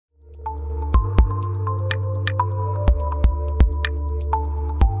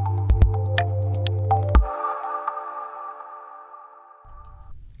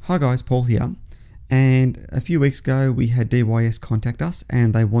Hi guys, Paul here. And a few weeks ago we had DYS contact us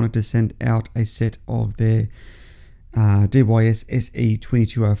and they wanted to send out a set of their DYS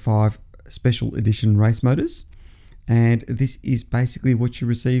SE2205 special edition race motors. And this is basically what you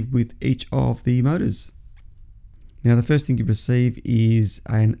receive with each of the motors. Now the first thing you receive is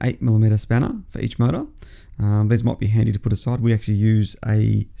an 8mm spanner for each motor. These might be handy to put aside. We actually use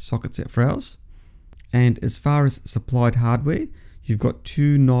a socket set for ours. And as far as supplied hardware, you've got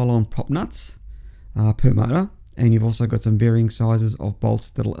 2 nylon prop nuts per motor, and you've also got some varying sizes of bolts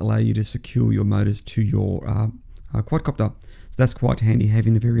that'll allow you to secure your motors to your quadcopter. So that's quite handy,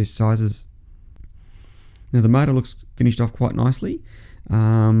 having the various sizes. Now the motor looks finished off quite nicely.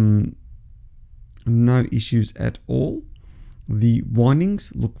 No issues at all. The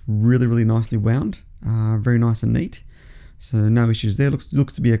windings look really nicely wound, very nice and neat. So no issues there.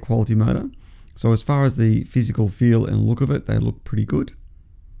 Looks to be a quality motor. So as far as the physical feel and look of it, they look pretty good.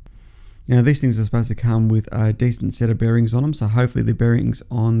 Now these things are supposed to come with a decent set of bearings on them, so hopefully the bearings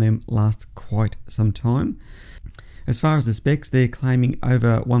on them last quite some time. As far as the specs, they're claiming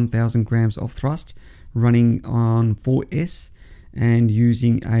over 1,000 grams of thrust, running on 4S and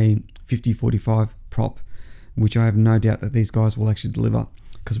using a 50/45 prop, which I have no doubt that these guys will actually deliver,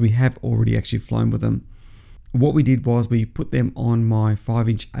 because we have already actually flown with them. What we did was we put them on my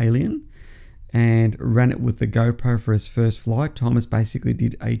 5-inch Alien and ran it with the GoPro for his first flight. Thomas basically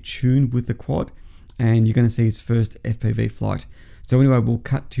did a tune with the quad, and you're going to see his first FPV flight. So anyway, we'll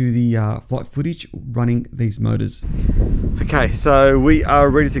cut to the flight footage running these motors. Okay, so we are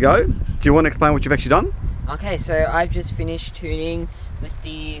ready to go. Do you want to explain what you've actually done? Okay, so I've just finished tuning with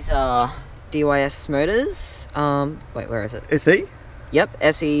these DYS motors. Wait, where is it? SE? Yep,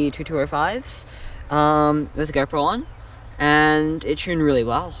 SE2205s with the GoPro on, and it tuned really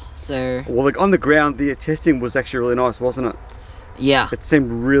well. So well, like on the ground, the testing was actually really nice, wasn't it? Yeah. It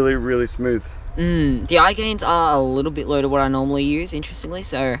seemed really smooth. The eye gains are a little bit low to what I normally use, interestingly.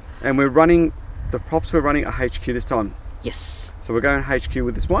 So. And we're running the props. We're running a HQ this time. Yes. So we're going HQ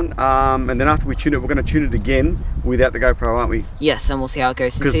with this one, and then after we tune it, we're going to tune it again without the GoPro, aren't we? Yes, and we'll see how it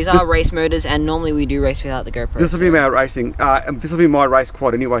goes. Since these are race motors, and normally we do race without the GoPro. This will be my racing. This will be my race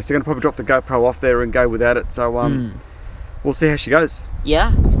quad anyway. So I'm going to probably drop the GoPro off there and go without it. So we'll see how she goes.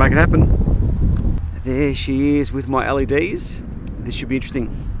 Yeah. Let's make it happen. There she is with my LEDs. This should be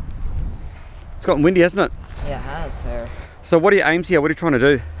interesting. It's gotten windy, hasn't it? Yeah, it has. So what are your aims here? What are you trying to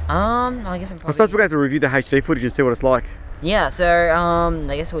do? I guess I'm probably... I suppose we're going to have to review the HD footage and see what it's like. Yeah, so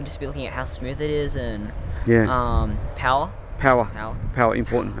I guess we'll just be looking at how smooth it is and power. Power,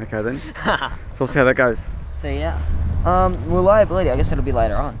 important. Okay then. So we'll see how that goes. So yeah. Reliability, I guess it'll be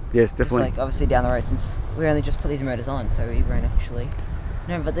later on. Yes, definitely. Just like obviously down the road, since we only just put these motors on, so we won't actually.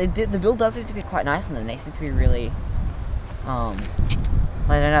 No, but the build does seem to be quite nice on them. They seem to be really, like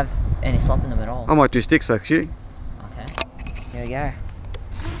they don't have any slop in them at all. I might do sticks actually. Okay, here we go.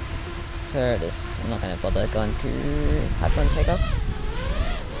 So I'm not going to bother going to hyper on takeoff.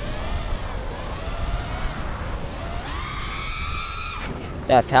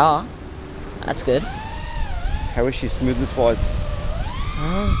 They have power. That's good. How is she smoothness wise?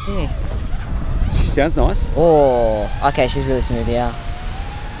 Oh, let's see. She sounds nice. Oh, okay, she's really smooth, yeah.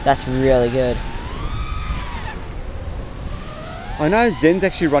 That's really good. I know Zen's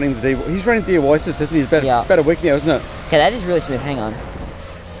actually running the he's running DYS, isn't he? He's about a week now, isn't it? Okay, that is really smooth. Hang on.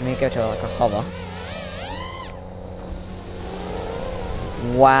 Let me go to like a hover.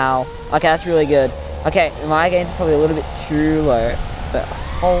 Wow. Okay, that's really good. Okay, my gains are probably a little bit too low, but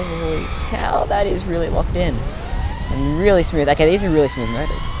holy cow, that is really locked in. And really smooth. Okay, these are really smooth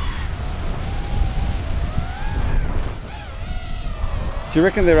motors. Do you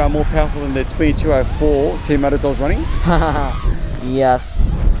reckon they are more powerful than the 2204 T motors I was running? Yes.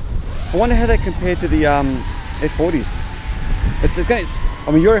 I wonder how they compare to the F40s. I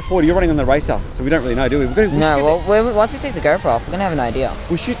mean, you're F40, you're running on the Racer, so we don't really know, do we? Once we take the GoPro off, we're going to have an idea.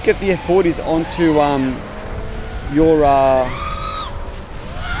 We should get the F40s onto your...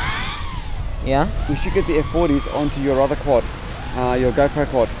 Yeah? We should get the F40s onto your other quad, your GoPro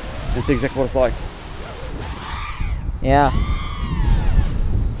quad, and see exactly what it's like. Yeah.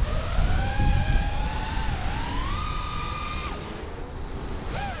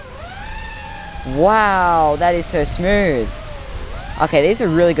 Wow, that is so smooth. Okay, these are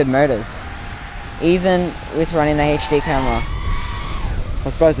really good motors, even with running the HD camera. I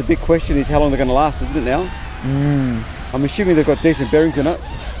suppose the big question is how long they're going to last, isn't it now? I'm assuming they've got decent bearings in it.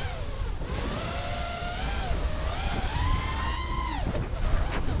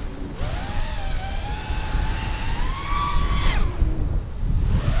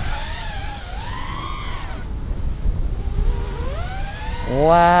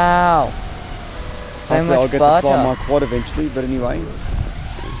 Wow. So Hopefully I'll much get butter. to fly my quad eventually, but anyway.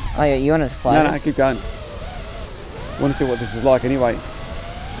 Oh yeah, you want to fly? No, keep going. I want to see what this is like anyway.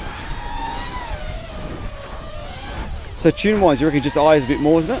 So tune-wise, you reckon just eye is a bit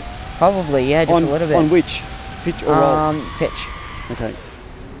more, isn't it? Probably, yeah, just a little bit. On which? Pitch or roll? Pitch. Okay.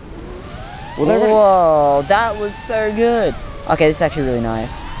 Well, whoa, that was so good. Okay, this is actually really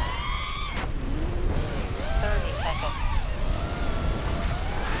nice. 30 seconds.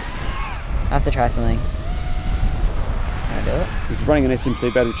 I have to try something. Can I do it? It's running an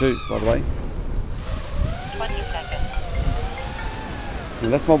SMC battery too, by the way. 20 seconds.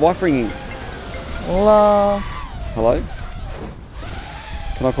 And that's my wife ringing. Hello. Hello?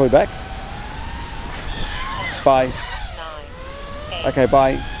 Can I call you back? 10, Bye. 9, 8, Okay,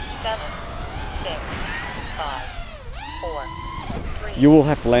 bye. 7, 6, 5, 4, 3, You will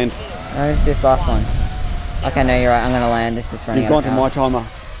have to land. 2, No, it's this last one. Okay, no, you're right. I'm gonna land. This is running You've out gone of to my power. timer.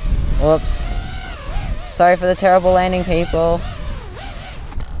 Whoops. Sorry for the terrible landing, people.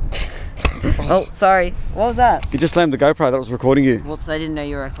 Oh, sorry. What was that? You just slammed the GoPro that was recording you. Whoops, I didn't know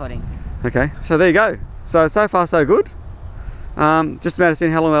you were recording. Okay, so there you go. So far so good. Just a matter of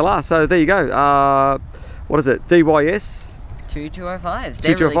seeing how long they last. So there you go. What is it? DYS 2205s.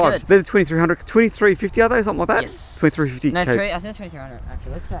 They're really 2205s. good. They're the 2300, 2350 are they? Something like that? Yes. 2350. No, Okay. I think 2300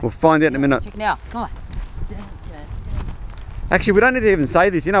 actually. Let's check. We'll find out in a minute. Check now. Come on. Actually, we don't need to even say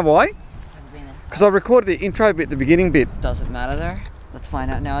this. You know why? Because I recorded the intro bit, the beginning bit. Doesn't matter there. Let's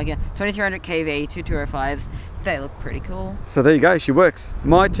find out now again. 2300 kV 2205s. They look pretty cool. So there you go. She works.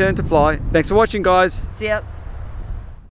 My turn to fly. Thanks for watching, guys. See ya.